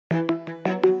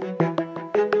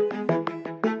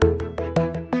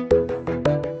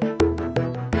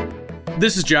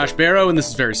This is Josh Barrow, and this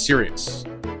is Very Serious,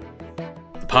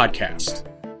 the podcast.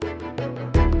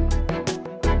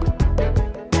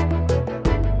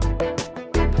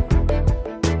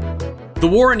 The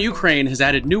war in Ukraine has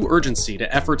added new urgency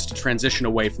to efforts to transition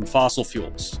away from fossil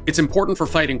fuels. It's important for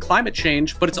fighting climate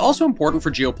change, but it's also important for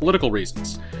geopolitical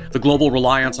reasons. The global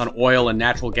reliance on oil and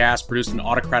natural gas produced in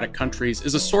autocratic countries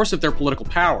is a source of their political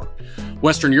power.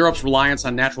 Western Europe's reliance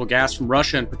on natural gas from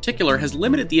Russia in particular has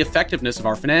limited the effectiveness of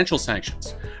our financial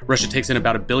sanctions. Russia takes in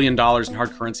about $1 billion in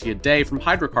hard currency a day from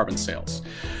hydrocarbon sales.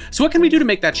 So what can we do to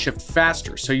make that shift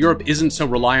faster so Europe isn't so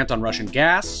reliant on Russian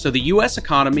gas, so the U.S.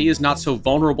 economy is not so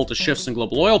vulnerable to shifts in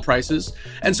global oil prices,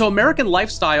 and so American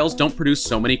lifestyles don't produce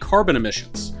so many carbon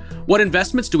emissions? What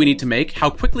investments do we need to make? How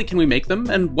quickly can we make them?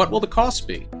 And what will the costs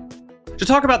be? To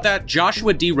talk about that,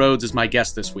 Joshua D. Rhodes is my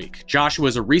guest this week. Joshua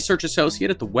is a research associate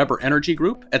at the Weber Energy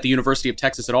Group at the University of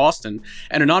Texas at Austin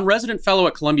and a non-resident fellow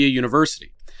at Columbia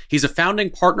University. He's a founding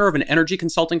partner of an energy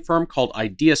consulting firm called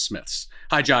Ideasmiths.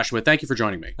 Hi, Joshua. Thank you for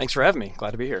joining me. Thanks for having me.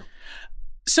 Glad to be here.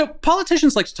 So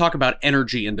politicians like to talk about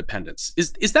energy independence.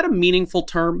 Is that a meaningful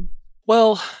term?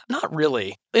 Well, not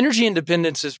really. Energy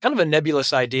independence is kind of a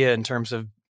nebulous idea in terms of,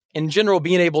 in general,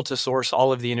 being able to source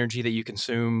all of the energy that you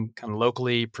consume kind of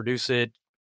locally, produce it,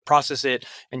 process it,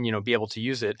 and, be able to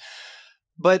use it.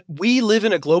 But we live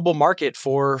in a global market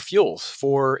for fuels,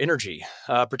 for energy,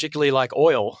 particularly like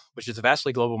oil, which is a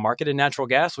vastly global market, and natural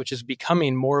gas, which is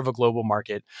becoming more of a global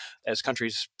market as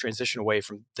countries transition away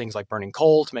from things like burning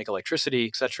coal to make electricity,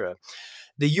 et cetera.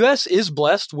 The U.S. is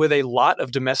blessed with a lot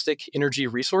of domestic energy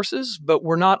resources, but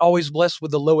we're not always blessed with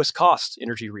the lowest cost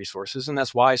energy resources. And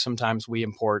that's why sometimes we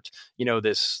import,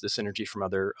 this energy from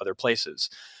other places.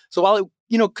 So while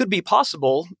it, could be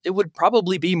possible, it would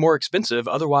probably be more expensive.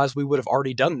 Otherwise, we would have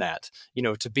already done that,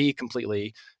 to be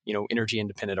completely, energy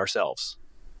independent ourselves.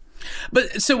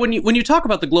 But so when you talk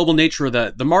about the global nature of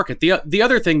the market, the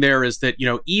other thing there is that,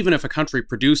 even if a country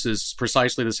produces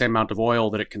precisely the same amount of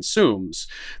oil that it consumes,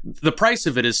 the price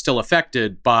of it is still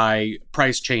affected by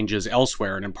price changes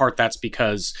elsewhere. And in part, that's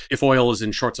because if oil is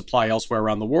in short supply elsewhere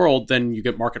around the world, then you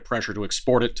get market pressure to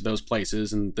export it to those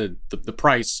places. And the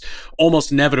price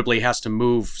almost inevitably has to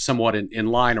move somewhat in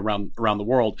line around the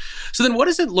world. So then what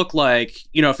does it look like,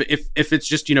 if it's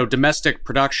just, domestic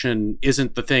production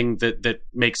isn't the thing that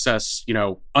makes us,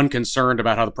 unconcerned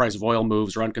about how the price of oil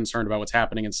moves or unconcerned about what's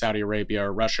happening in Saudi Arabia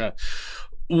or Russia.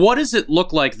 What does it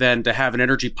look like then to have an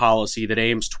energy policy that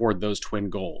aims toward those twin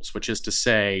goals, which is to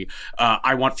say,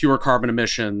 I want fewer carbon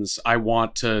emissions, I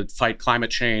want to fight climate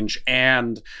change,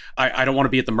 and I don't want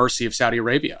to be at the mercy of Saudi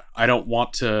Arabia. I don't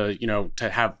want to, to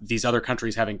have these other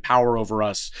countries having power over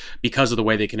us because of the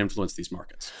way they can influence these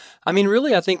markets. I mean,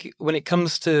 really, I think when it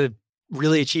comes to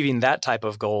really achieving that type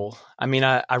of goal, I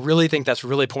really think that's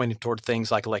really pointed toward things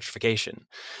like electrification,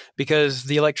 because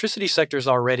the electricity sector is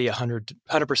already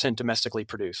 100% domestically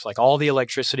produced. Like all the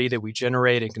electricity that we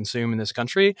generate and consume in this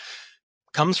country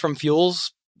comes from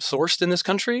fuels sourced in this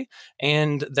country,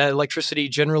 and that electricity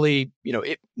generally,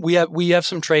 we have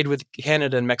some trade with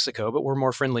Canada and Mexico, but we're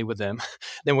more friendly with them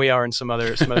than we are in some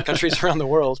other countries around the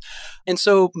world. And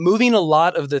so moving a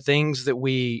lot of the things that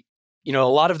we a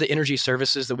lot of the energy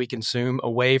services that we consume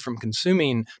away from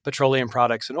consuming petroleum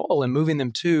products and oil and moving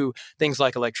them to things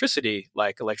like electricity,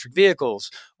 like electric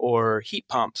vehicles or heat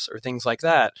pumps or things like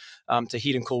that, to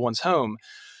heat and cool one's home.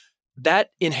 That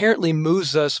inherently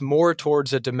moves us more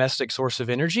towards a domestic source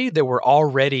of energy that we're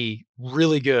already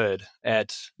really good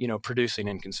at, producing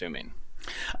and consuming.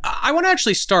 I want to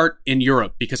actually start in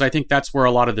Europe because I think that's where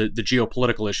a lot of the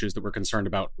geopolitical issues that we're concerned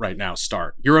about right now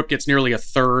start. Europe gets nearly a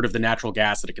third of the natural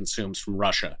gas that it consumes from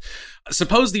Russia.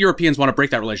 Suppose the Europeans want to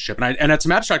break that relationship, and at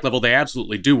some abstract level, they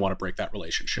absolutely do want to break that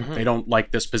relationship. Mm-hmm. They don't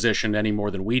like this position any more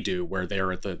than we do, where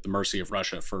they're at the mercy of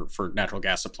Russia for natural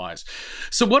gas supplies.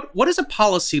 So what does a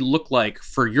policy look like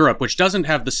for Europe, which doesn't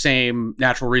have the same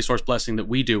natural resource blessing that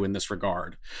we do in this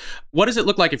regard? What does it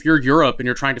look like if you're Europe and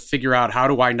you're trying to figure out, how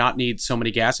do I not need so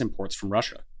many gas imports from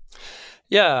Russia?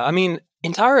 Yeah,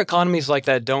 entire economies like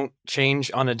that don't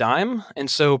change on a dime. And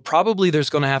so probably there's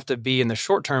going to have to be in the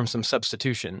short term some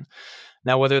substitution.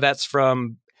 Now, whether that's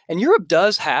and Europe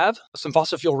does have some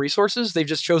fossil fuel resources. They've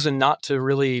just chosen not to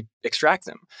really extract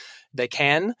them. They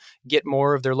can get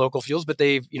more of their local fuels, but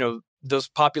those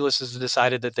populaces have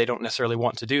decided that they don't necessarily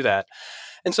want to do that.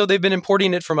 And so they've been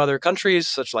importing it from other countries,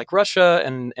 such like Russia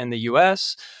and the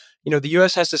US. the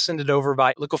US has to send it over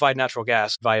by liquefied natural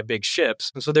gas via big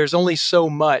ships. And so there's only so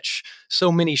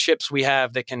many ships we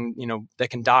have that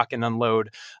can dock and unload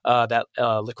that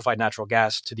liquefied natural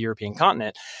gas to the European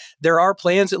continent. There are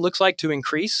plans, it looks like, to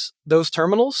increase those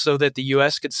terminals so that the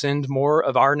US could send more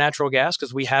of our natural gas,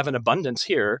 because we have an abundance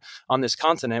here on this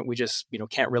continent. We just,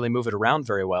 can't really move it around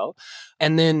very well.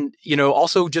 And then,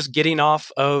 also just getting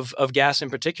off of gas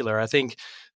in particular. I think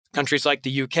countries like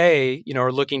the UK,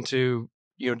 are looking to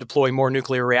deploy more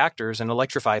nuclear reactors and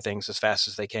electrify things as fast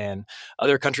as they can.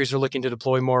 Other countries are looking to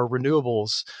deploy more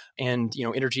renewables and,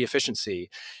 energy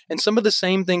efficiency. And some of the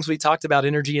same things we talked about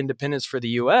energy independence for the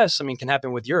US, can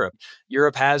happen with Europe.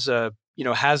 Europe has an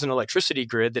electricity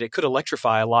grid that it could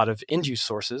electrify a lot of end use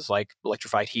sources like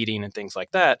electrified heating and things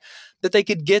like that they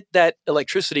could get that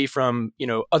electricity from,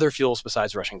 other fuels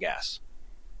besides Russian gas.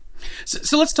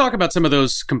 So let's talk about some of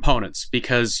those components,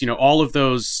 because, all of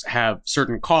those have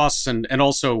certain costs and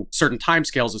also certain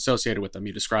timescales associated with them.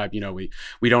 You described,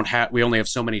 we only have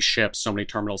so many ships, so many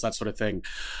terminals, that sort of thing.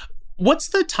 What's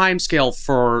the timescale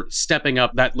for stepping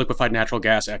up that liquefied natural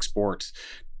gas export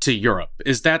to Europe?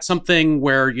 Is that something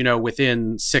where,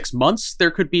 within 6 months, there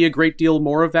could be a great deal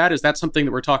more of that? Is that something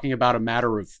that we're talking about a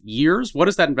matter of years? What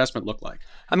does that investment look like?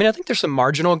 I think there's some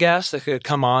marginal gas that could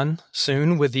come on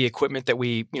soon with the equipment that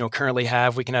we, currently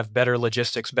have. We can have better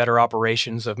logistics, better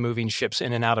operations of moving ships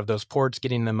in and out of those ports,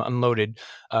 getting them unloaded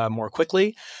more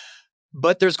quickly.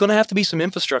 But there's going to have to be some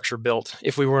infrastructure built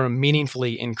if we were to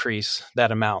meaningfully increase that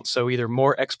amount. So either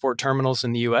more export terminals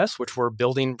in the US, which we're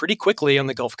building pretty quickly on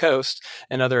the Gulf Coast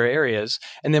and other areas,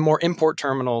 and then more import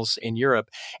terminals in Europe.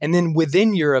 And then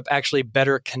within Europe, actually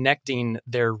better connecting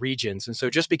their regions. And so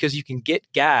just because you can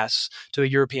get gas to a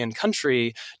European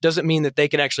country doesn't mean that they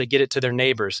can actually get it to their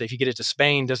neighbors. So if you get it to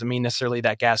Spain, doesn't mean necessarily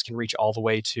that gas can reach all the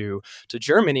way to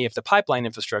Germany if the pipeline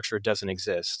infrastructure doesn't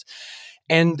exist.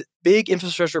 And big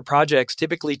infrastructure projects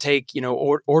typically take,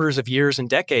 orders of years and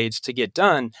decades to get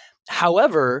done.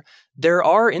 However, there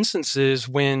are instances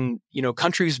when,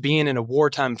 countries being in a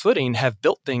wartime footing have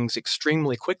built things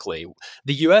extremely quickly.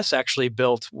 The U.S. actually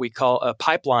built, we call a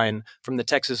pipeline from the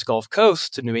Texas Gulf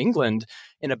Coast to New England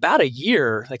in about a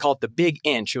year. They call it the Big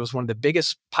Inch. It was one of the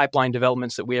biggest pipeline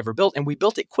developments that we ever built, and we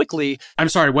built it quickly. I'm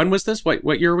sorry, when was this?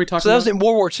 What year are we talking about? So that was in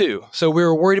World War II. So we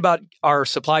were worried about our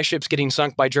supply ships getting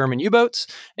sunk by German U-boats,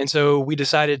 and so we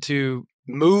decided to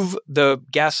move the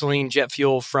gasoline jet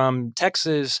fuel from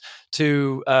Texas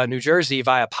to New Jersey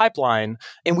via pipeline.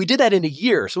 And we did that in a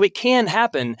year. So it can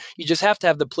happen. You just have to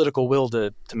have the political will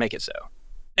to make it so.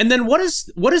 And then what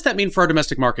does that mean for our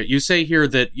domestic market? You say here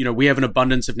that, we have an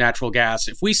abundance of natural gas.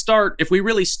 If we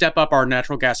really step up our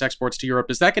natural gas exports to Europe,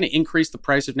 is that going to increase the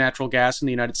price of natural gas in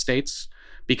the United States?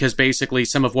 Because basically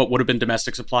some of what would have been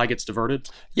domestic supply gets diverted?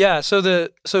 Yeah.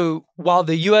 So while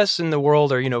the U.S. and the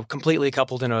world are, completely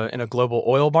coupled in a global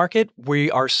oil market, we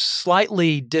are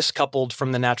slightly discoupled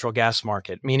from the natural gas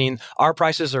market, meaning our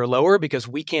prices are lower because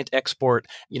we can't export,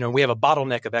 we have a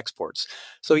bottleneck of exports.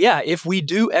 So yeah, if we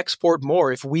do export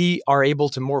more, if we are able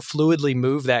to more fluidly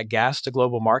move that gas to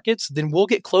global markets, then we'll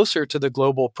get closer to the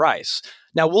global price.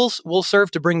 Now, we'll serve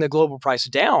to bring the global price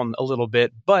down a little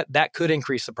bit, but that could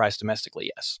increase the price domestically,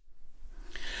 yes.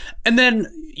 And then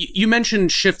you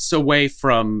mentioned shifts away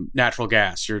from natural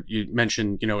gas. You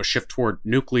mentioned, a shift toward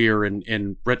nuclear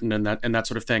in Britain and that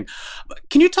sort of thing.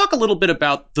 Can you talk a little bit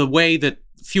about the way that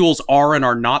fuels are and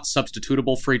are not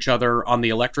substitutable for each other on the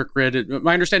electric grid?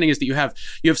 My understanding is that you have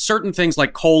certain things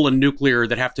like coal and nuclear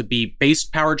that have to be base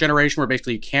power generation, where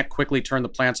basically you can't quickly turn the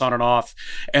plants on and off.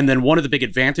 And then one of the big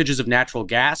advantages of natural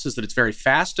gas is that it's very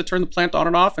fast to turn the plant on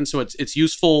and off. And so it's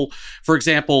useful, for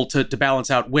example, to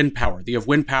balance out wind power. You have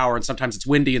wind power and sometimes it's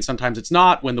windy and sometimes it's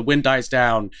not. When the wind dies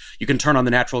down, you can turn on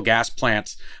the natural gas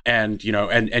plant and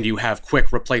you have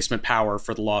quick replacement power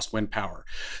for the lost wind power.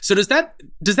 So does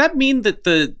that mean that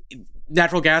the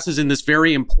natural gas is in this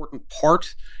very important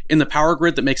part in the power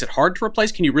grid that makes it hard to replace?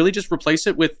 Can you really just replace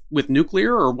it with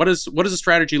nuclear? Or what does a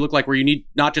strategy look like where you need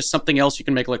not just something else you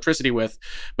can make electricity with,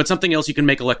 but something else you can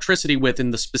make electricity with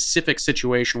in the specific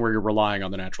situation where you're relying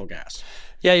on the natural gas?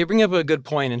 Yeah, you bring up a good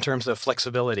point in terms of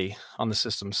flexibility on the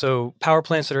system. So power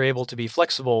plants that are able to be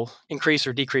flexible, increase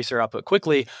or decrease their output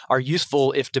quickly, are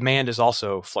useful if demand is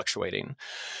also fluctuating.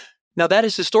 Now, that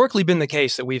has historically been the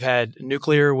case, that we've had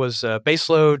nuclear was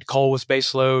baseload, coal was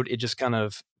baseload. It just kind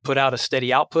of put out a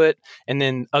steady output. And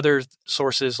then other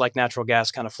sources like natural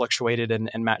gas kind of fluctuated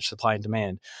and matched supply and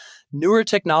demand. Newer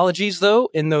technologies, though,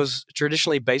 in those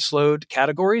traditionally baseload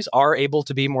categories are able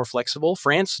to be more flexible.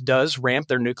 France does ramp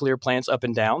their nuclear plants up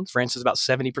and down. France is about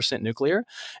 70% nuclear.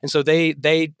 And so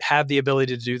they have the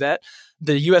ability to do that.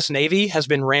 The U.S. Navy has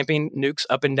been ramping nukes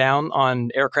up and down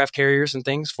on aircraft carriers and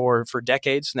things for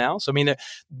decades now. So, I mean,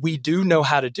 we do know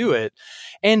how to do it.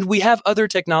 And we have other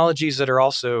technologies that are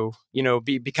also,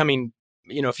 becoming,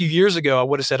 a few years ago, I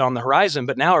would have said on the horizon,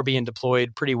 but now are being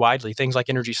deployed pretty widely. Things like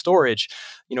energy storage,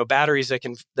 batteries that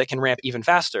can ramp even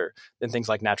faster than things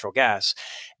like natural gas.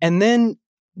 And then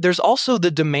there's also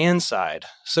the demand side.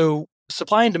 So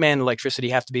supply and demand electricity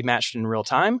have to be matched in real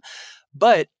time,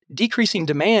 but decreasing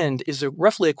demand is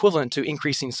roughly equivalent to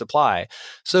increasing supply.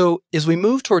 So as we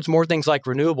move towards more things like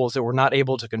renewables that we're not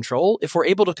able to control, if we're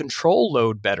able to control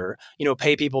load better,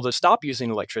 pay people to stop using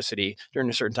electricity during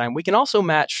a certain time, we can also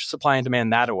match supply and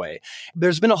demand that way.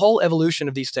 There's been a whole evolution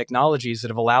of these technologies that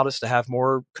have allowed us to have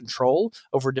more control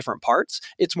over different parts.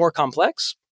 It's more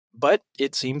complex, but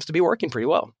it seems to be working pretty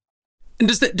well. And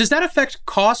does that affect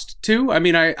cost too? I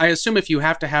mean, I assume if you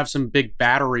have to have some big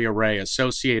battery array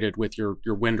associated with your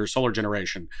wind or solar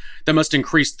generation, that must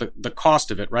increase the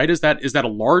cost of it, right? Is that a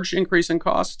large increase in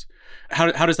cost?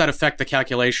 How does that affect the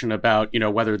calculation about,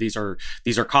 whether these are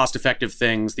cost effective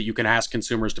things that you can ask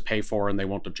consumers to pay for and they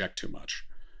won't object too much?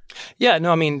 Yeah,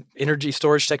 no, I mean, energy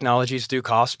storage technologies do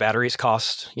cost. Batteries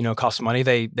cost money.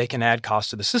 They can add cost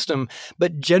to the system.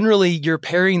 But generally, you're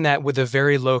pairing that with a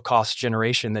very low cost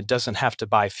generation that doesn't have to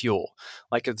buy fuel.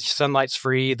 Like the sunlight's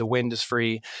free, the wind is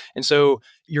free. And so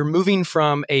you're moving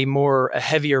from a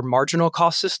heavier marginal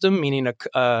cost system, meaning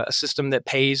a system that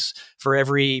pays for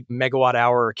every megawatt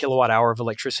hour or kilowatt hour of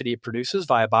electricity it produces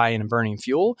via buying and burning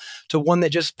fuel, to one that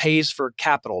just pays for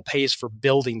capital, pays for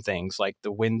building things like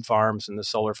the wind farms and the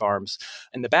solar farms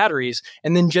and the batteries.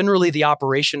 And then generally the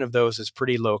operation of those is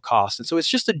pretty low cost. And so it's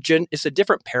just it's a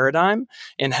different paradigm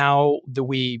in how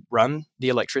we run the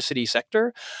electricity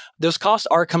sector. Those costs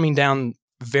are coming down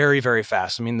very, very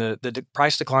fast. I mean, the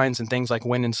price declines in things like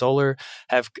wind and solar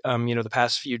have, the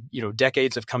past few,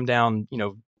 decades have come down,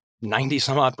 90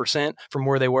 some odd % from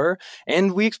where they were.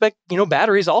 And we expect,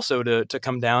 batteries also to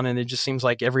come down. And it just seems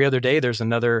like every other day there's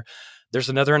another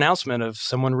announcement of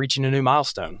someone reaching a new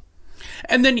milestone.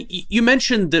 And then you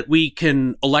mentioned that we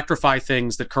can electrify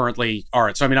things that currently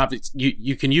aren't. So, I mean, obviously,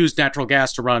 you can use natural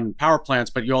gas to run power plants,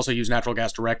 but you also use natural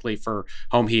gas directly for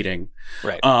home heating.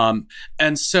 Right.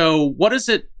 And so what does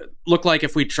it look like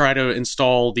if we try to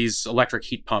install these electric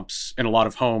heat pumps in a lot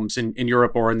of homes in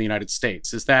Europe or in the United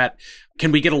States?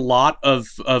 Can we get a lot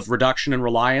of reduction in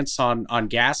reliance on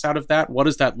gas out of that? What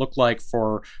does that look like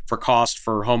for cost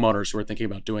for homeowners who are thinking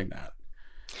about doing that?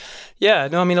 Yeah,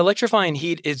 no, I mean, electrifying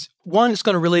heat is it's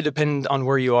going to really depend on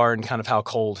where you are and kind of how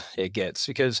cold it gets,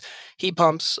 because heat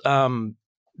pumps,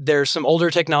 there's some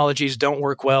older technologies don't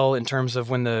work well in terms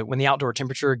of when the outdoor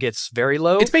temperature gets very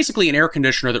low. It's basically an air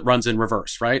conditioner that runs in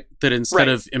reverse, right? That instead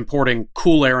of importing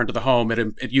cool air into the home,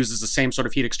 it uses the same sort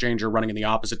of heat exchanger running in the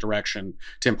opposite direction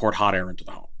to import hot air into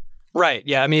the home. Right.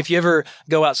 Yeah. I mean, if you ever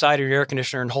go outside of your air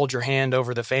conditioner and hold your hand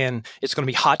over the fan, it's going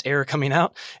to be hot air coming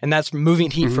out, and that's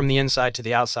moving heat from the inside to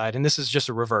the outside. And this is just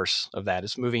a reverse of that.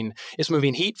 It's moving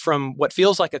heat from what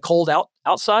feels like a cold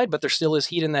outside, but there still is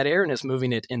heat in that air, and it's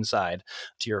moving it inside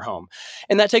to your home.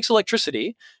 And that takes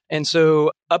electricity. And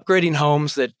so upgrading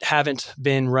homes that have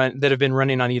been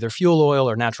running on either fuel oil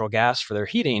or natural gas for their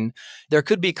heating, there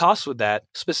could be costs with that,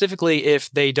 specifically if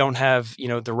they don't have,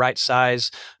 the right size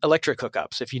electric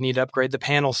hookups. If you need to upgrade the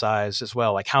panel size as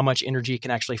well, like how much energy can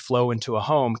actually flow into a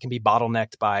home can be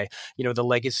bottlenecked by, the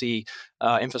legacy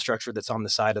infrastructure that's on the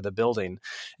side of the building.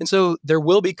 And so there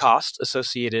will be costs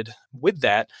associated with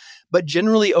that. But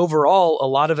generally, overall, a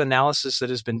lot of analysis that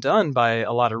has been done by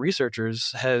a lot of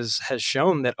researchers has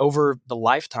shown that over the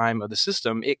lifetime of the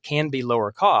system, it can be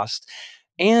lower cost.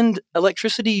 And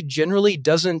electricity generally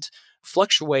doesn't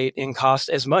fluctuate in cost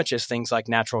as much as things like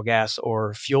natural gas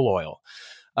or fuel oil.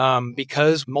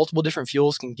 Because multiple different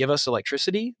fuels can give us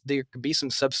electricity, there could be some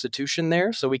substitution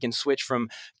there. So we can switch from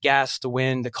gas to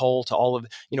wind to coal to all of,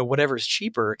 whatever is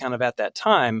cheaper kind of at that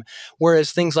time.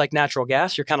 Whereas things like natural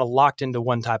gas, you're kind of locked into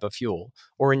one type of fuel.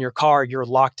 Or in your car, you're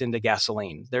locked into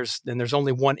gasoline. There's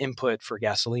only one input for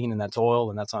gasoline, and that's oil,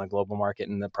 and that's on a global market,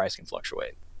 and the price can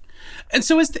fluctuate. And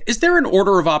so is there an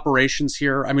order of operations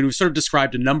here? I mean, we've sort of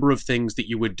described a number of things that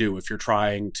you would do if you're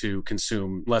trying to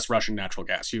consume less Russian natural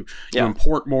gas. You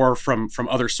import more from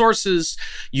other sources.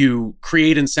 You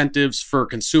create incentives for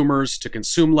consumers to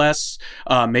consume less.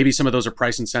 Maybe some of those are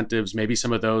price incentives. Maybe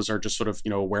some of those are just sort of,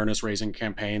 awareness raising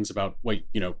campaigns about,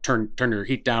 turn your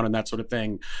heat down and that sort of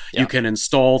thing. Yeah. You can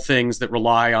install things that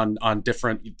rely on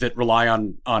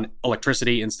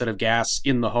electricity instead of gas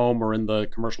in the home or in the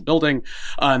commercial building.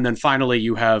 And then finally,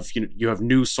 you have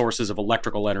new sources of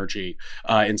electrical energy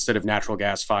instead of natural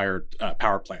gas fired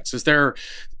power plants. Is there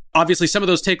obviously some of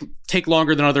those take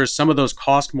longer than others, some of those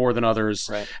cost more than others.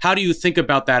 Right. How do you think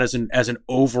about that as an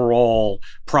overall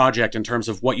project in terms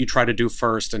of what you try to do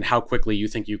first and how quickly you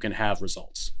think you can have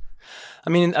results? I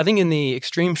mean, I think in the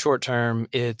extreme short term,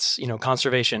 it's,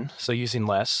 conservation, so using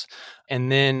less,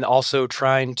 and then also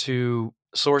trying to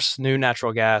source new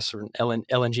natural gas or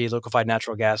LNG, liquefied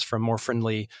natural gas, from more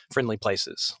friendly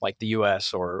places like the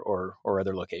US or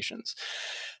other locations.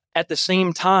 At the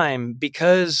same time,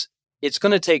 because it's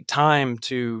going to take time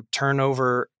to turn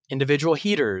over individual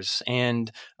heaters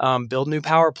and build new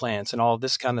power plants and all of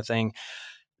this kind of thing,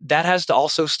 that has to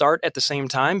also start at the same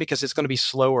time because it's going to be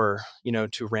slower,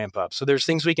 to ramp up. So there's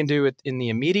things we can do in the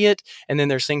immediate, and then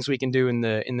there's things we can do in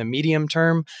the medium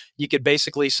term. You could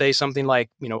basically say something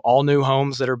like, all new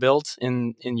homes that are built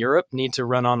in Europe need to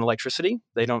run on electricity.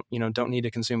 They don't need to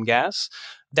consume gas.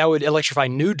 That would electrify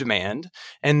new demand.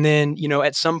 And then,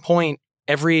 at some point,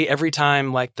 every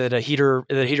time like that a heater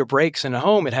breaks in a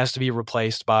home, it has to be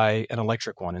replaced by an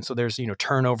electric one. And so there's,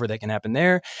 turnover that can happen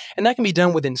there. And that can be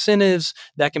done with incentives,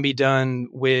 that can be done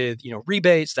with,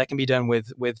 rebates, that can be done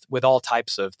with all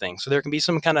types of things. So there can be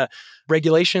some kind of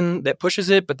regulation that pushes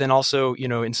it, but then also,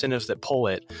 incentives that pull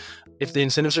it. If the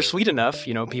incentives are sweet enough,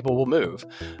 people will move.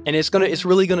 And it's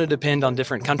really going to depend on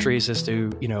different countries as to,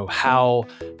 how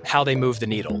they move the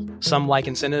needle. Some like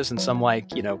incentives and some like,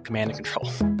 command and control.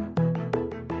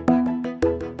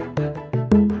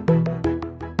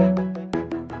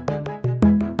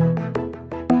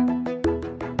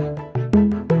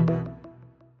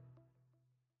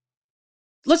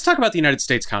 Let's talk about the United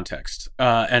States context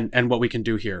and what we can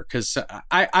do here, because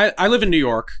I live in New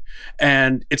York,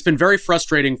 and it's been very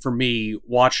frustrating for me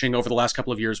watching over the last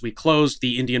couple of years. We closed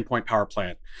the Indian Point Power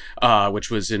Plant, which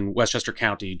was in Westchester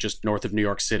County, just north of New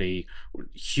York City.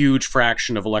 Huge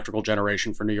fraction of electrical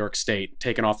generation for New York State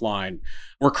taken offline.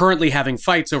 We're currently having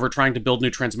fights over trying to build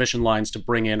new transmission lines to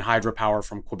bring in hydropower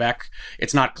from Quebec.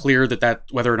 It's not clear that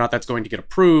whether or not that's going to get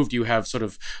approved. You have sort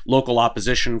of local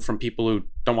opposition from people who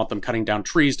don't want them cutting down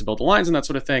trees to build the lines and that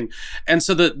sort of thing. And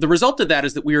so the result of that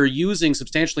is that we are using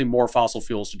substantially more fossil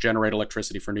fuels to generate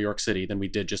electricity for New York City than we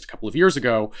did just a couple of years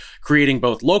ago, creating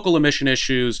both local emission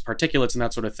issues, particulates and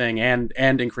that sort of thing, and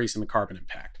increasing the carbon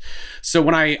impact. So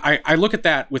when I look at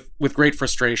that with great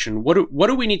frustration, what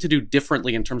do we need to do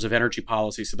differently in terms of energy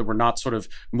policy so that we're not sort of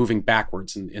moving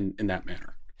backwards in that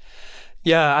manner?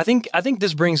 Yeah, I think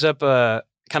this brings up a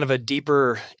kind of a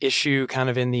deeper issue kind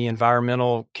of in the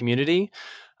environmental community.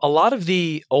 A lot of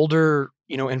the older,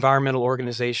 environmental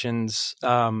organizations,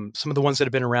 some of the ones that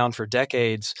have been around for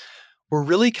decades, were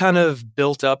really kind of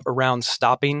built up around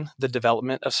stopping the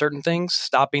development of certain things,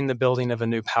 stopping the building of a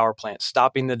new power plant,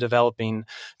 stopping the development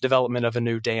of a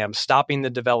new dam, stopping the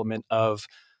development of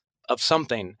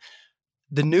something.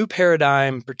 The new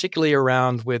paradigm, particularly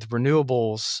around with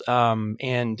renewables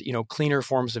and cleaner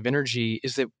forms of energy,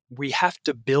 is that we have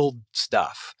to build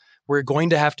stuff. We're going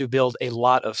to have to build a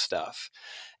lot of stuff.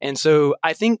 And so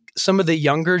I think some of the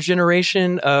younger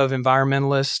generation of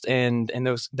environmentalists and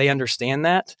those, they understand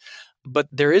that. But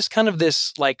there is kind of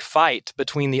this like fight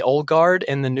between the old guard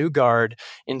and the new guard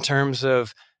in terms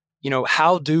of,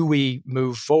 how do we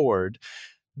move forward?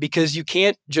 Because you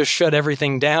can't just shut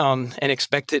everything down and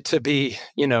expect it to be,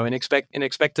 and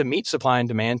expect to meet supply and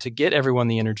demand to get everyone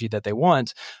the energy that they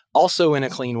want, also in a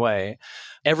clean way.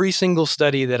 Every single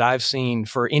study that I've seen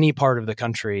for any part of the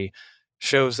country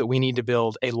shows that we need to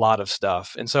build a lot of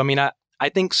stuff. And so, I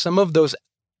think some of those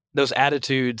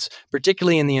attitudes,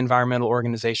 particularly in the environmental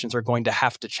organizations, are going to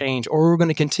have to change, or we're going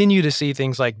to continue to see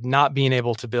things like not being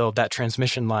able to build that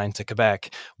transmission line to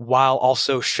Quebec while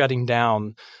also shutting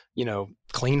down,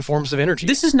 clean forms of energy.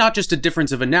 This is not just a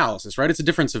difference of analysis, right? It's a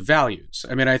difference of values.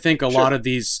 I think a lot of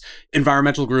these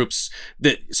environmental groups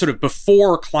that sort of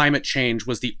before climate change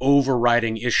was the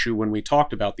overriding issue when we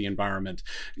talked about the environment.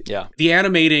 Yeah. The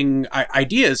animating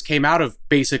ideas came out of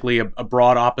basically a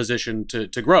broad opposition to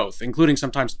growth, including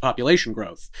sometimes population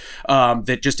growth,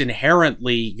 that just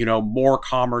inherently, more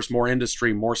commerce, more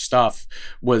industry, more stuff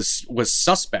was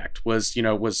suspect, was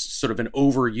sort of an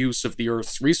overuse of the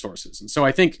Earth's resources. And so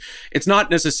I think it's not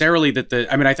necessarily that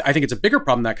I think it's a bigger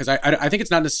problem than that, because I think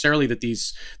it's not necessarily that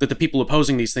the people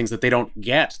opposing these things, that they don't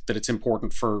get that it's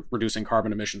important for reducing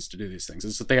carbon emissions to do these things.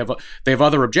 It's that they have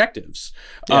other objectives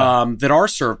that are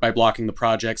served by blocking the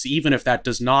projects, even if that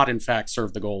does not in fact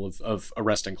serve the goal of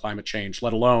arresting climate change,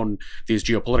 let alone these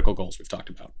geopolitical goals we've talked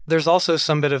about. There's also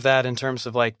some bit of that in terms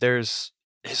of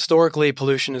historically,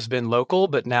 pollution has been local,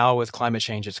 but now with climate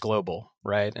change, it's global,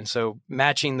 right? And so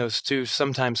matching those two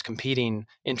sometimes competing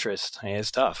interests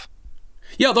is tough.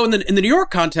 Yeah, although in the New York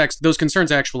context, those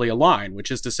concerns actually align,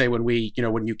 which is to say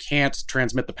when you can't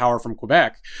transmit the power from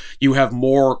Quebec, you have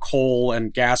more coal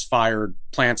and gas-fired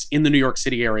plants in the New York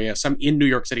City area, some in New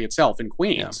York City itself, in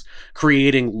Queens,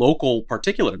 creating local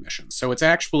particulate emissions. So it's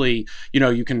actually,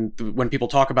 you can, when people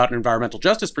talk about an environmental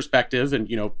justice perspective and,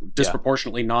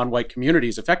 disproportionately non-white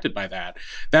communities affected by that,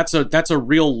 that's a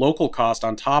real local cost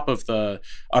on top of the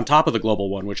global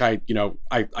one, which I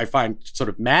find sort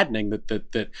of maddening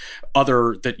that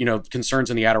concerns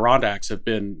in the Adirondacks have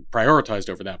been prioritized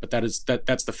over that. But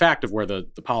that's the fact of where the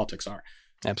politics are.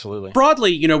 Absolutely.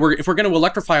 Broadly, if we're going to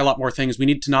electrify a lot more things, we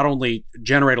need to not only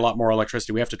generate a lot more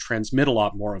electricity, we have to transmit a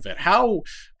lot more of it. How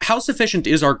sufficient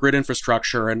is our grid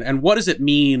infrastructure, and what does it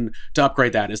mean to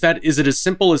upgrade that? Is it as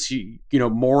simple as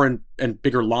more and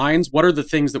bigger lines? What are the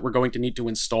things that we're going to need to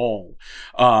install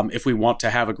if we want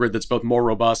to have a grid that's both more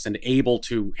robust and able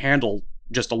to handle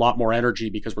just a lot more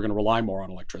energy because we're going to rely more on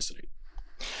electricity?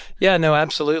 Yeah, no,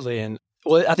 absolutely. And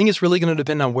well, I think it's really going to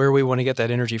depend on where we want to get that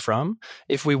energy from.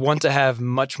 If we want to have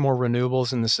much more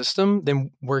renewables in the system, then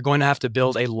we're going to have to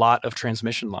build a lot of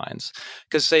transmission lines.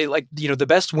 Because the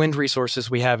best wind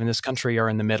resources we have in this country are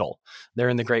in the middle. They're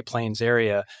in the Great Plains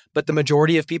area. But the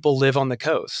majority of people live on the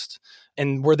coast.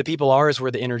 And where the people are is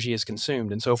where the energy is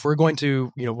consumed. And so if we're going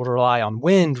to, rely on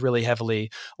wind really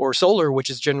heavily or solar, which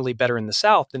is generally better in the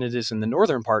south than it is in the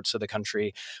northern parts of the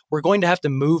country, we're going to have to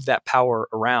move that power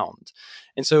around.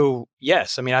 And so,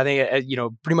 yes, I mean, I think,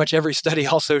 pretty much every study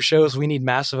also shows we need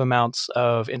massive amounts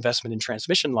of investment in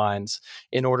transmission lines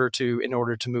in order to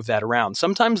move that around.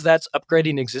 Sometimes that's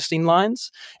upgrading existing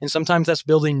lines, and sometimes that's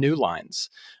building new lines.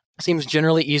 It seems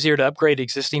generally easier to upgrade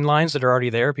existing lines that are already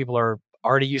there. People are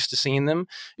already used to seeing them.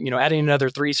 Adding another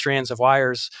 3 strands of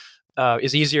wires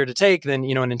is easier to take than,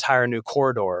 an entire new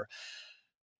corridor.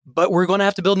 But we're going to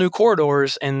have to build new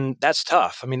corridors, and that's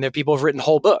tough. I mean, people have written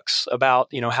whole books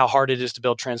about, how hard it is to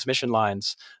build transmission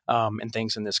lines and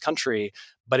things in this country.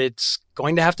 But it's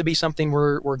going to have to be something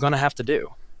we're going to have to do.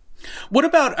 What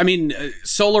about,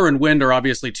 solar and wind are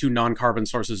obviously 2 non-carbon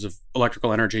sources of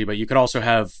electrical energy, but you could also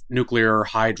have nuclear,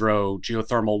 hydro,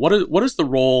 geothermal. What is the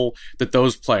role that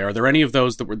those play? Are there any of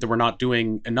those that we're not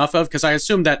doing enough of? Because I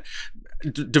assume that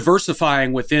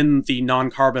diversifying within the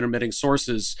non-carbon emitting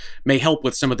sources may help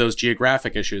with some of those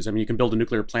geographic issues. I mean, you can build a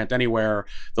nuclear plant anywhere.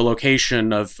 The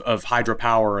location of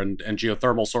hydropower and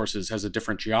geothermal sources has a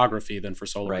different geography than for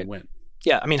solar and wind.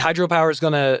 Yeah, I mean, hydropower is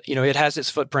going to, it has its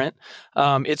footprint.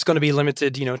 It's going to be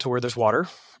limited, to where there's water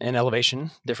and elevation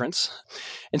difference.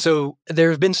 And so there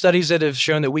have been studies that have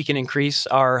shown that we can increase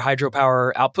our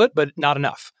hydropower output, but not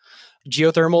enough.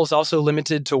 Geothermal is also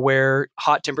limited to where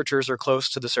hot temperatures are close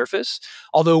to the surface.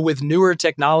 Although with newer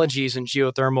technologies in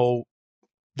geothermal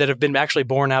that have been actually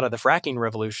born out of the fracking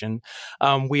revolution,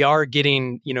 we are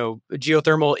getting,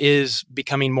 geothermal is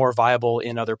becoming more viable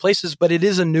in other places, but it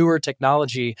is a newer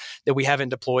technology that we haven't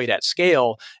deployed at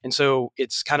scale. And so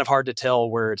it's kind of hard to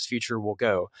tell where its future will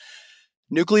go.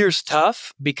 Nuclear is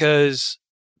tough because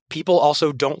people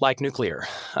also don't like nuclear.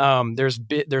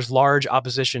 There's large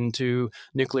opposition to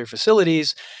nuclear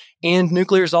facilities. And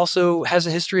nuclear also has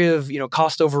a history of,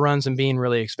 cost overruns and being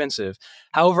really expensive.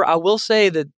 However, I will say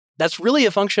that that's really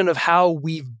a function of how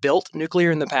we've built nuclear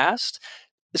in the past.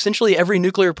 Essentially, every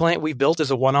nuclear plant we've built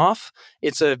is a one-off.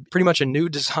 It's pretty much a new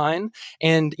design.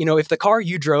 And, if the car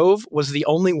you drove was the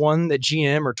only one that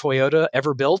GM or Toyota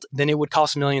ever built, then it would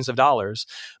cost millions of dollars.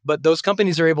 But those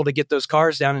companies are able to get those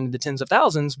cars down into the tens of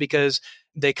thousands because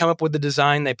they come up with the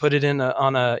design, they put it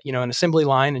on an assembly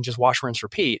line and just wash, rinse,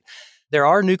 repeat. There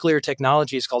are nuclear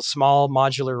technologies called small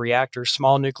modular reactors,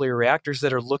 small nuclear reactors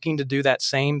that are looking to do that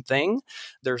same thing.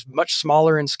 They're much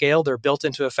smaller in scale. They're built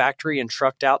into a factory and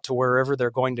trucked out to wherever they're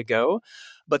going to go.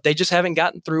 But they just haven't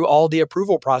gotten through all the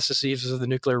approval processes of the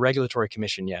Nuclear Regulatory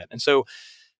Commission yet. And so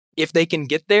if they can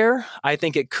get there, I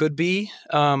think it could be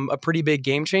a pretty big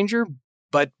game changer.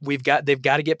 But they've got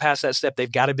to get past that step.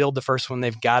 They've got to build the first one.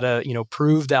 They've got to,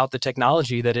 prove out the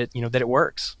technology that it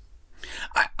works.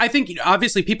 I think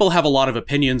obviously people have a lot of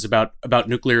opinions about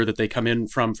nuclear that they come in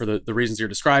from for the reasons you're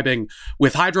describing.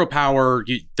 With hydropower,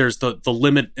 there's the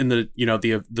limit in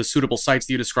the suitable sites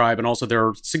that you describe, and also there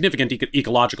are significant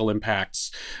ecological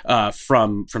impacts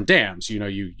from dams.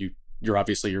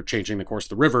 You're changing the course of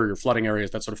the river, you're flooding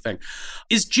areas, that sort of thing.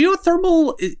 Is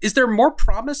geothermal? Is there more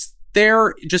promise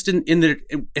there, just in that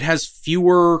it has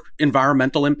fewer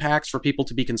environmental impacts for people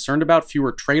to be concerned about,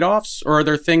 fewer trade-offs? Or are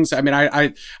there things,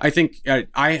 I think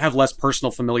I have less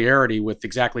personal familiarity with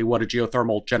exactly what a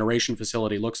geothermal generation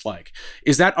facility looks like.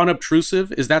 Is that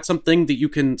unobtrusive? Is that something that you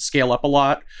can scale up a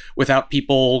lot without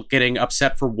people getting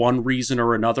upset for one reason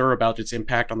or another about its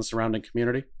impact on the surrounding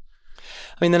community?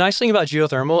 I mean, the nice thing about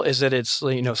geothermal is that its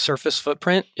surface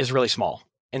footprint is really small.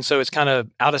 And so it's kind of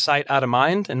out of sight, out of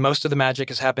mind, and most of the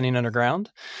magic is happening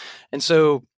underground. And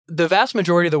so the vast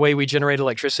majority of the way we generate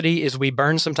electricity is we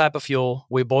burn some type of fuel,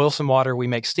 we boil some water, we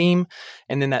make steam,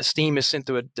 and then that steam is sent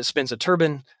through that spins a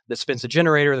turbine, that spins a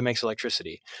generator that makes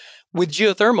electricity. With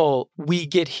geothermal, we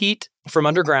get heat from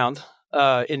underground.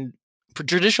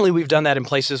 Traditionally, we've done that in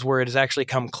places where it has actually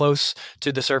come close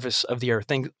to the surface of the earth.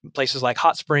 Places like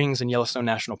Hot Springs and Yellowstone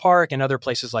National Park and other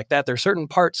places like that. There are certain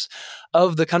parts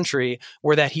of the country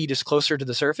where that heat is closer to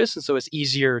the surface, and so it's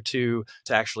easier to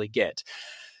actually get.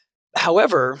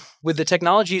 However, with the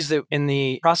technologies that in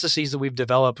the processes that we've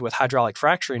developed with hydraulic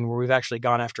fracturing, where we've actually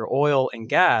gone after oil and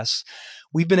gas,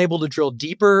 we've been able to drill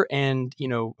deeper and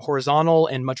horizontal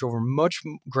and much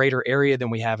greater area than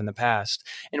we have in the past.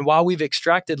 And while we've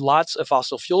extracted lots of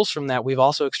fossil fuels from that, we've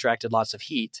also extracted lots of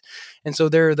heat. And so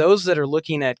there are those that are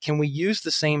looking at, can we use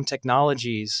the same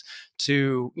technologies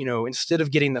to, instead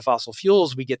of getting the fossil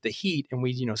fuels, we get the heat and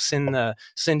we,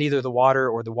 send either the water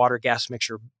or the water gas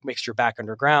mixture back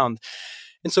underground.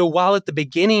 And so while at the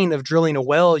beginning of drilling a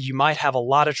well, you might have a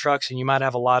lot of trucks and you might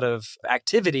have a lot of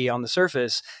activity on the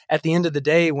surface, at the end of the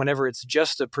day, whenever it's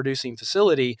just a producing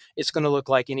facility, it's going to look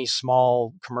like any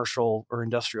small commercial or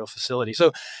industrial facility.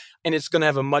 And it's going to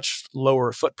have a much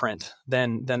lower footprint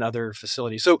than other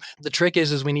facilities. So the trick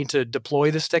is we need to deploy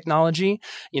this technology,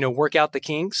 work out the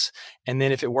kinks, and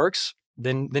then if it works,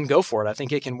 then go for it. I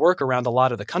think it can work around a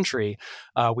lot of the country.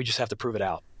 We just have to prove it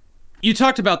out. You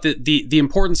talked about the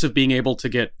importance of being able to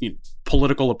get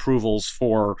political approvals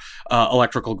for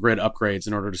electrical grid upgrades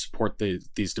in order to support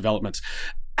these developments.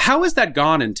 How has that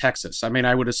gone in Texas? I mean,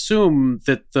 I would assume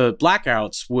that the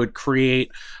blackouts would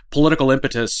create political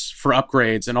impetus for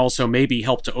upgrades and also maybe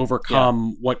help to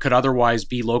overcome what could otherwise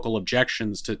be local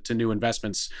objections to new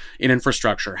investments in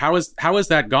infrastructure. How has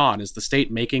that gone? Is the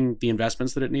state making the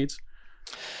investments that it needs?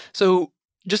 So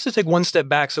just to take one step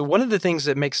back, so one of the things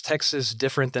that makes Texas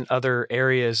different than other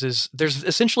areas is there's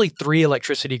essentially 3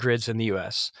 electricity grids in the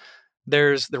U.S.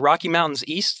 There's the Rocky Mountains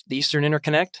East, the Eastern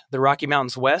Interconnect, the Rocky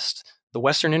Mountains West, the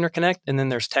Western Interconnect, and then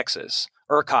there's Texas,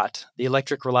 ERCOT, the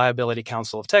Electric Reliability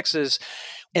Council of Texas,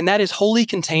 and that is wholly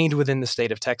contained within the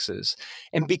state of Texas.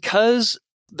 And because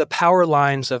the power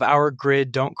lines of our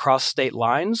grid don't cross state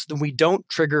lines, then we don't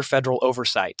trigger federal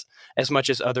oversight as much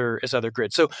as other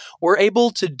grids. So we're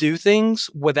able to do things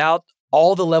without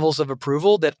all the levels of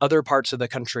approval that other parts of the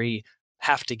country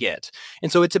have to get.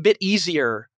 And so it's a bit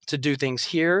easier to do things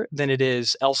here than it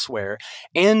is elsewhere.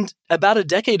 And about a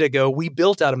decade ago, we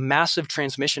built out a massive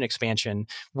transmission expansion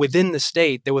within the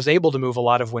state that was able to move a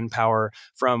lot of wind power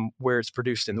from where it's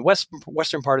produced in the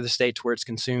western part of the state to where it's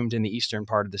consumed in the eastern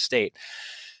part of the state.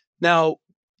 Now,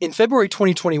 in February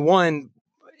 2021,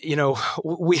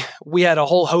 we had a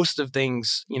whole host of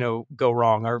things, go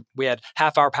wrong. We had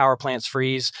half our power plants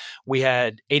freeze. We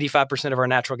had 85% of our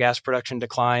natural gas production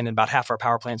decline, and about half our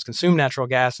power plants consume natural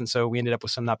gas. And so we ended up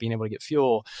with some not being able to get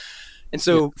fuel. And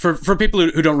so for people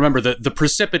who don't remember, the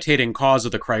precipitating cause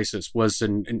of the crisis was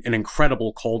an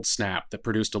incredible cold snap that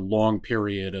produced a long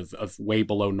period of way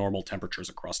below normal temperatures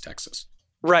across Texas.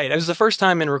 Right. It was the first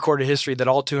time in recorded history that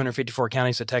all 254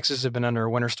 counties of Texas have been under a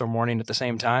winter storm warning at the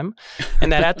same time.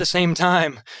 And that at the same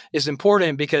time is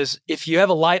important because if you have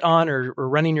a light on or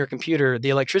running your computer, the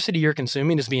electricity you're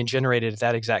consuming is being generated at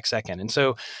that exact second. And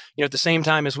so, at the same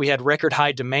time as we had record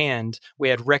high demand, we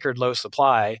had record low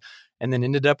supply, and then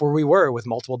ended up where we were with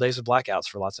multiple days of blackouts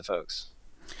for lots of folks.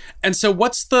 And so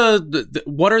what are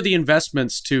the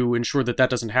investments to ensure that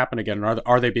doesn't happen again? And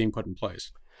are they being put in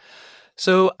place?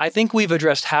 So I think we've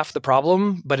addressed half the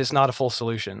problem, but it's not a full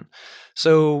solution.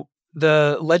 So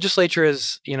the legislature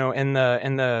is, and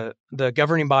the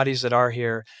governing bodies that are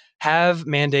here have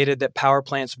mandated that power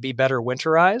plants be better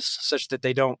winterized such that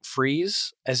they don't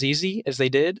freeze as easy as they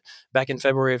did back in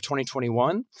February of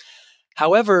 2021.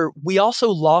 However, we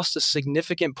also lost a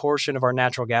significant portion of our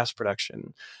natural gas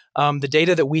production. The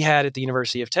data that we had at the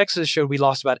University of Texas showed we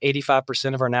lost about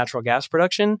 85% of our natural gas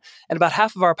production, and about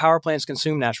half of our power plants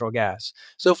consume natural gas.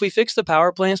 So if we fix the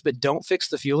power plants but don't fix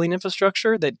the fueling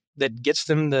infrastructure that gets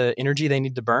them the energy they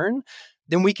need to burn,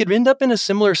 then we could end up in a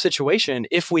similar situation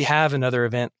if we have another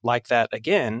event like that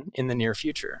again in the near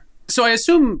future. So I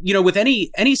assume, with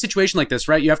any situation like this,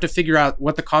 right, you have to figure out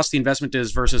what the cost of the investment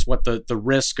is versus what the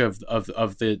risk of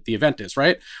the event is,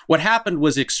 right? What happened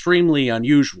was extremely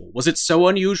unusual. Was it so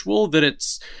unusual that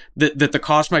that the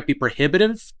cost might be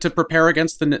prohibitive to prepare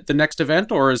against the next event,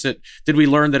 or did we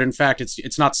learn that in fact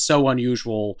it's not so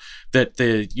unusual that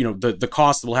the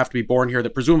cost that will have to be borne here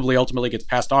that presumably ultimately gets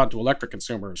passed on to electric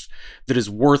consumers that is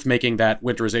worth making that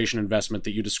winterization investment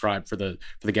that you described for the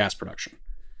gas production?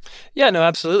 Yeah, no,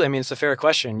 absolutely. I mean, it's a fair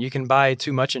question. You can buy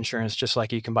too much insurance just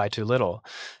like you can buy too little.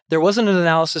 There wasn't an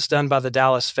analysis done by the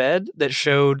Dallas Fed that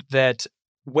showed that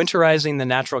winterizing the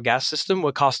natural gas system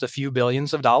would cost a few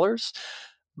billions of dollars,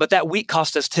 but that week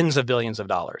cost us tens of billions of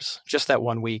dollars, just that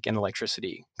 1 week in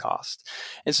electricity cost.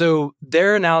 And so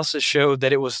their analysis showed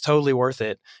that it was totally worth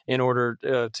it in order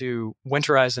to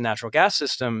winterize the natural gas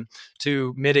system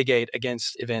to mitigate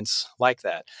against events like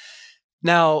that.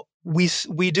 Now,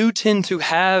 we do tend to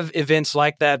have events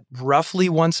like that roughly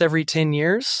once every 10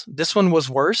 years. This one was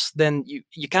worse. Then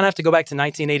you kind of have to go back to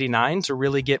 1989 to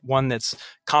really get one that's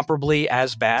comparably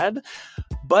as bad.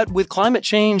 But with climate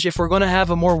change, if we're going to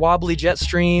have a more wobbly jet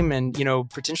stream and,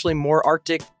 potentially more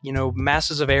Arctic,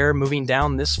 masses of air moving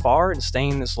down this far and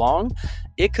staying this long,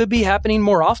 it could be happening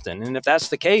more often. And if that's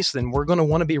the case, then we're going to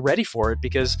want to be ready for it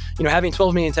because, having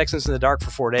 12 million Texans in the dark for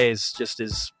 4 days just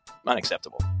is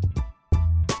unacceptable.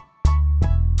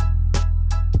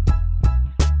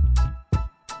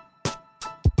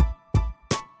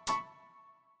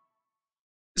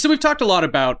 So we've talked a lot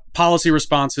about policy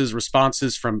responses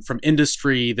from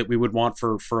industry that we would want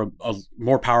for a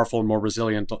more powerful and more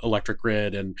resilient electric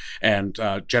grid and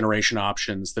generation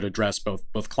options that address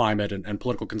both climate and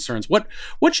political concerns. What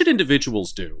should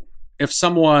individuals do? If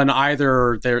someone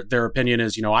either their opinion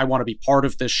is, I want to be part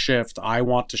of this shift, I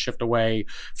want to shift away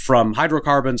from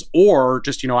hydrocarbons, or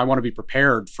just, I want to be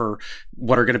prepared for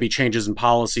what are going to be changes in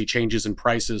policy, changes in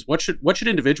prices. What should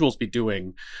individuals be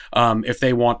doing if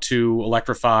they want to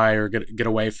electrify or get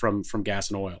away from gas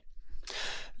and oil?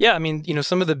 Yeah, I mean,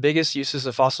 some of the biggest uses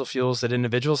of fossil fuels that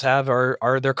individuals have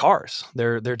are their cars,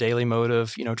 their daily mode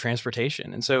of,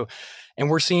 transportation. And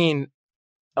we're seeing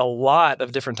a lot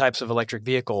of different types of electric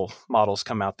vehicle models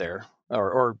come out there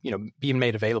or being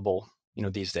made available,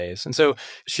 these days. And so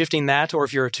shifting that, or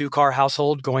if you're a 2-car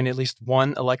household, going at least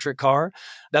one electric car,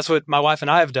 that's what my wife and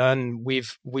I have done. We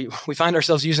find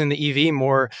ourselves using the EV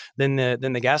more than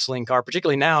the gasoline car,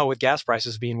 particularly now with gas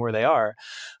prices being where they are.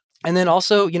 And then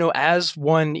also, as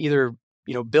one either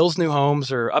builds new homes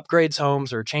or upgrades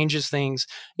homes or changes things,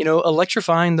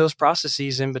 electrifying those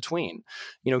processes in between,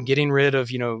 getting rid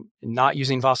of, not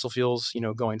using fossil fuels,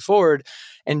 going forward,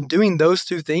 and doing those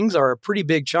two things are a pretty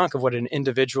big chunk of what an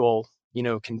individual,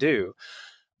 can do.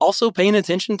 Also paying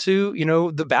attention to,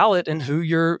 the ballot and who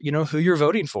you're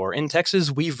voting for. In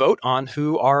Texas, we vote on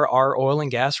who are our oil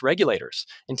and gas regulators.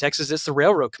 In Texas, it's the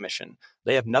Railroad Commission.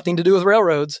 They have nothing to do with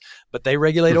railroads, but they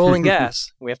regulate oil and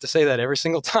gas. We have to say that every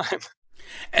single time.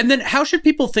 And then how should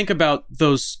people think about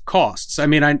those costs? I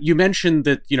mean, you mentioned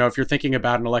that, if you're thinking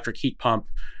about an electric heat pump,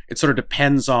 it sort of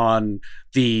depends on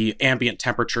the ambient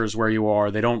temperatures where you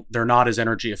are. They're not as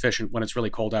energy efficient when it's really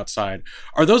cold outside.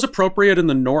 Are those appropriate in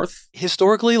the north?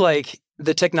 Historically, like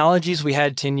the technologies we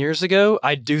had 10 years ago,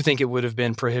 I do think it would have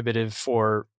been prohibitive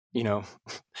for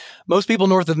most people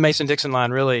north of the Mason-Dixon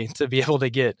line, really, to be able to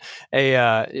get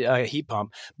a heat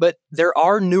pump. But there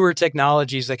are newer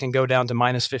technologies that can go down to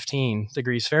minus 15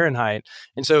 degrees Fahrenheit.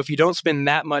 And so if you don't spend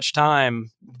that much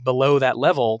time below that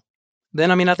level, then,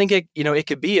 I think it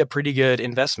could be a pretty good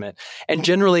investment. And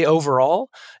generally overall,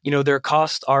 their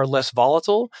costs are less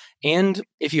volatile. And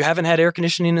if you haven't had air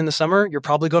conditioning in the summer, you're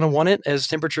probably going to want it as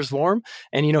temperatures warm.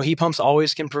 And, heat pumps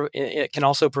always can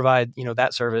also provide,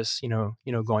 that service,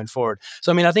 going forward.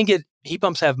 So, I think heat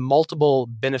pumps have multiple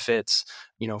benefits,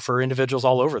 for individuals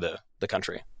all over the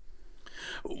country.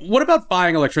 What about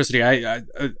buying electricity?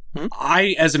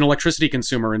 I, as an electricity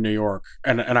consumer in New York,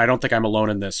 and I don't think I'm alone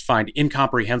in this, find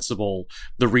incomprehensible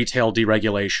the retail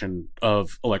deregulation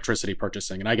of electricity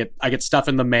purchasing. And I get stuff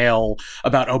in the mail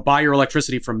about, buy your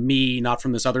electricity from me, not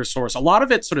from this other source. A lot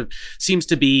of it sort of seems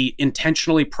to be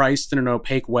intentionally priced in an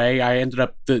opaque way. I ended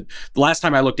up, the last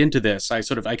time I looked into this, I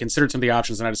considered some of the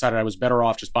options and I decided I was better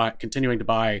off just continuing to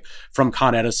buy from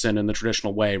Con Edison in the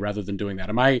traditional way rather than doing that.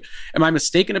 Am I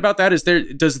mistaken about that?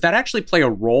 Does that actually play a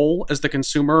role as the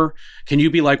consumer? Can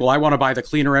you be like, well, I want to buy the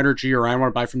cleaner energy, or I want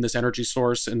to buy from this energy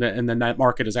source, and then that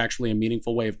market is actually a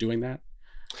meaningful way of doing that?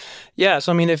 Yeah.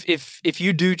 So, if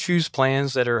you do choose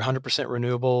plans that are 100%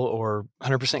 renewable or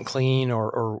 100% clean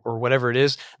or whatever it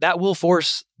is, that will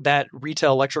force that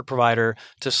retail electric provider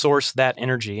to source that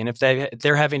energy. And if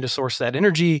they're having to source that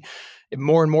energy,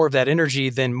 more and more of that energy,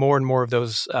 then more and more of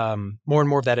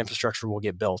that infrastructure will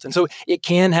get built. And so it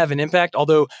can have an impact,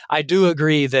 although I do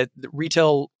agree that the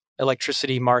retail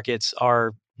electricity markets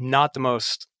are not the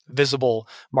most visible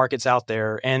markets out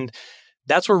there. And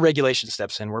that's where regulation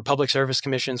steps in, where public service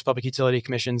commissions, public utility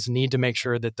commissions need to make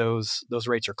sure that those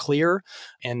rates are clear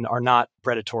and are not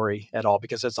predatory at all,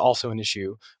 because that's also an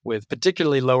issue with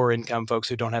particularly lower income folks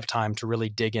who don't have time to really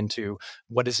dig into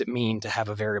what does it mean to have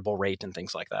a variable rate and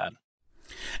things like that.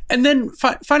 And then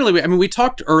finally, we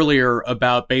talked earlier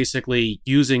about basically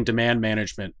using demand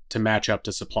management to match up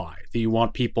to supply. That you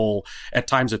want people at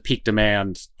times of peak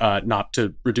demand not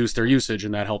to reduce their usage,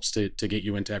 and that helps to get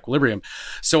you into equilibrium.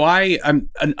 So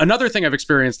another thing I've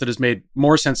experienced that has made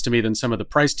more sense to me than some of the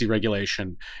price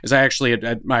deregulation is I actually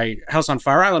at my house on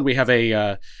Fire Island we have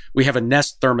a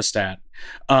Nest thermostat.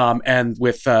 And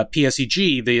with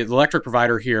PSEG, the electric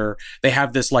provider here, they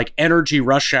have this like energy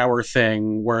rush hour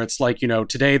thing where it's like,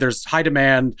 today there's high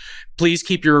demand. Please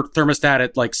keep your thermostat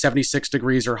at like 76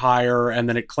 degrees or higher. And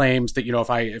then it claims that,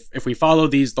 if we follow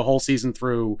these the whole season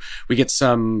through, we get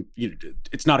some,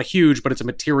 it's not a huge, but it's a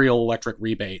material electric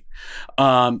rebate.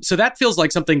 So that feels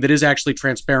like something that is actually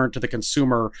transparent to the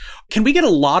consumer. Can we get a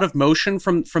lot of motion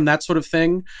from that sort of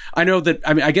thing? I know that,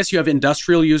 I guess you have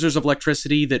industrial users of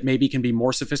electricity that maybe can be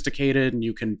more sophisticated and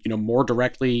you can, more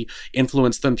directly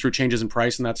influence them through changes in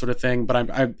price and that sort of thing.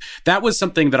 But that was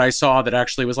something that I saw that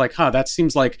actually was like, that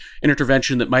seems like an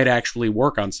intervention that might actually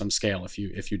work on some scale if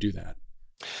you do that.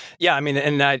 Yeah,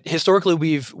 and historically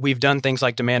we've done things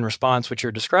like demand response, which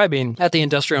you're describing, at the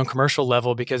industrial and commercial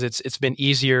level, because it's been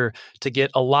easier to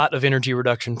get a lot of energy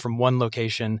reduction from one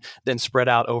location than spread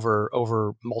out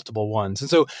over multiple ones. And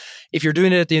so, if you're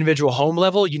doing it at the individual home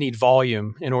level, you need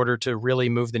volume in order to really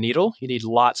move the needle. You need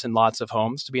lots and lots of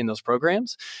homes to be in those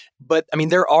programs. But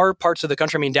there are parts of the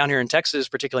country. Down here in Texas,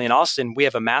 particularly in Austin, we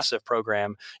have a massive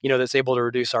program, that's able to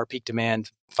reduce our peak demand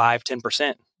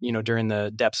 5-10%. During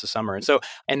the depths of summer.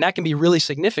 And that can be really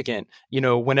significant,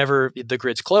 whenever the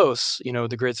grid's close,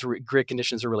 the grid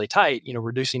conditions are really tight,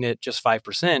 reducing it just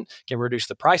 5% can reduce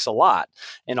the price a lot.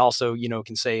 And also,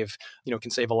 can save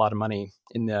a lot of money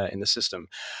in the system.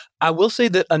 I will say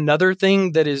that another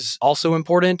thing that is also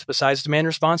important besides demand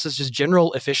response is just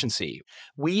general efficiency.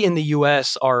 We in the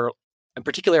US and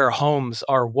particularly our homes,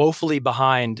 are woefully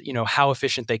behind, how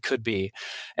efficient they could be.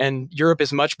 And Europe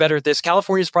is much better at this.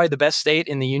 California is probably the best state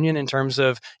in the union in terms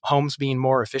of homes being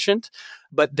more efficient.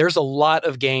 But there's a lot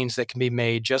of gains that can be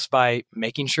made just by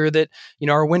making sure that,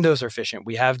 our windows are efficient.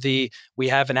 We have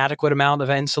an adequate amount of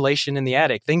insulation in the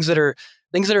attic. Things that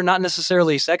are not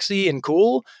necessarily sexy and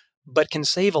cool, but can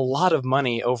save a lot of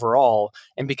money overall.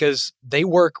 And because they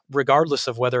work regardless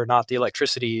of whether or not the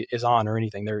electricity is on or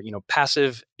anything, they're,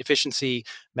 passive efficiency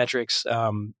metrics,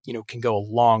 can go a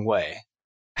long way.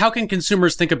 How can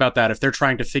consumers think about that if they're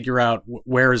trying to figure out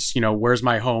where's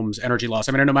my home's energy loss?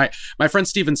 I know my friend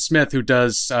Stephen Smith, who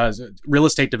does real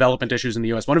estate development issues in the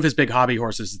U.S., one of his big hobby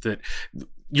horses is that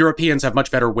Europeans have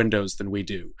much better windows than we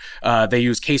do. They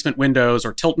use casement windows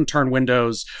or tilt and turn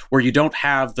windows where you don't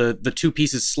have the two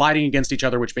pieces sliding against each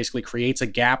other, which basically creates a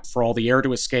gap for all the air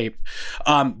to escape.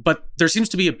 But there seems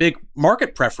to be a big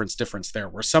market preference difference there,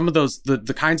 where some of those,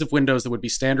 the kinds of windows that would be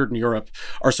standard in Europe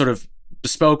are sort of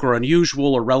bespoke or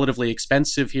unusual or relatively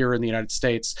expensive here in the United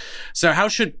States. So how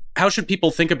should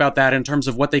people think about that in terms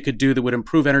of what they could do that would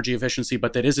improve energy efficiency,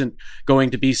 but that isn't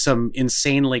going to be some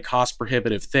insanely cost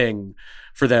prohibitive thing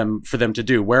for them to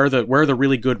do? Where are the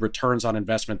really good returns on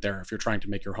investment there if you're trying to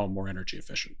make your home more energy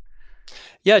efficient?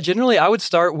 Yeah, generally, I would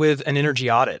start with an energy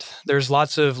audit. There's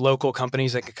lots of local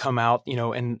companies that could come out,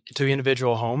 and to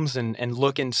individual homes and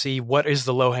look and see what is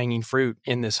the low-hanging fruit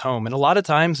in this home. And a lot of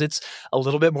times it's a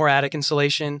little bit more attic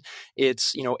insulation.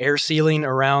 It's, air sealing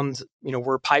around,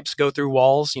 where pipes go through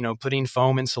walls, putting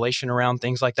foam insulation around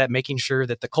things like that, making sure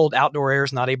that the cold outdoor air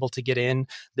is not able to get in,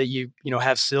 that you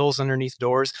have sills underneath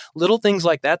doors, little things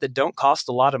like that don't cost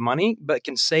a lot of money, but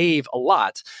can save a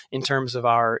lot in terms of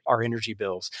our energy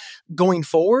bills. Going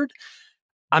forward,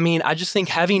 I just think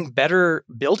having better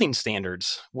building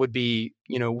standards would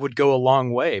go a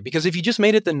long way, because if you just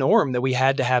made it the norm that we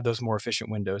had to have those more efficient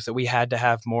windows, that we had to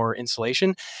have more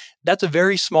insulation, that's a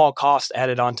very small cost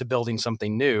added on to building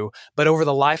something new. But over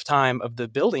the lifetime of the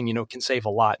building, can save a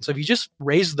lot. So if you just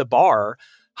raise the bar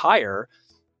higher,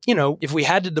 if we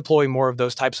had to deploy more of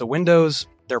those types of windows,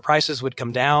 their prices would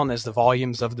come down as the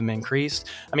volumes of them increased.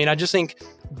 I just think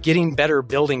getting better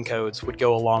building codes would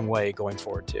go a long way going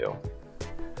forward too.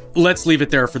 Let's leave it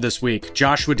there for this week.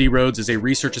 Joshua D. Rhodes is a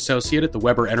research associate at the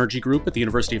Weber Energy Group at the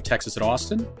University of Texas at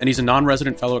Austin, and he's a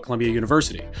non-resident fellow at Columbia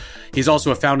University. He's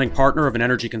also a founding partner of an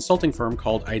energy consulting firm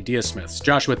called Ideasmiths.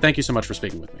 Joshua, thank you so much for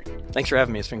speaking with me. Thanks for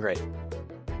having me. It's been great.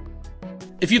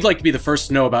 If you'd like to be the first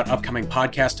to know about upcoming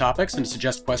podcast topics and to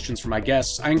suggest questions for my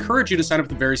guests, I encourage you to sign up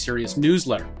for the Very Serious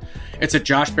newsletter. It's at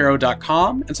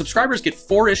joshbarrow.com, and subscribers get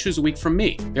 4 issues a week from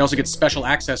me. They also get special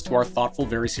access to our thoughtful,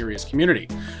 Very Serious community.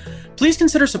 Please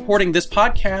consider supporting this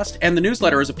podcast and the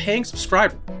newsletter as a paying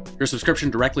subscriber. Your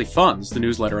subscription directly funds the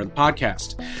newsletter and the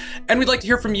podcast. And we'd like to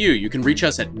hear from you. You can reach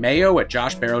us at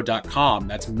mayo@joshbarrow.com.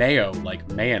 That's mayo like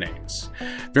mayonnaise.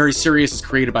 Very Serious is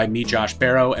created by me, Josh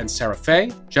Barrow, and Sarah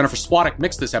Fay. Jennifer Swadek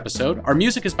mixed this episode. Our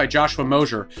music is by Joshua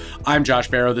Mosier. I'm Josh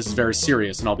Barrow. This is Very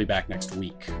Serious, and I'll be back next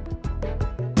week.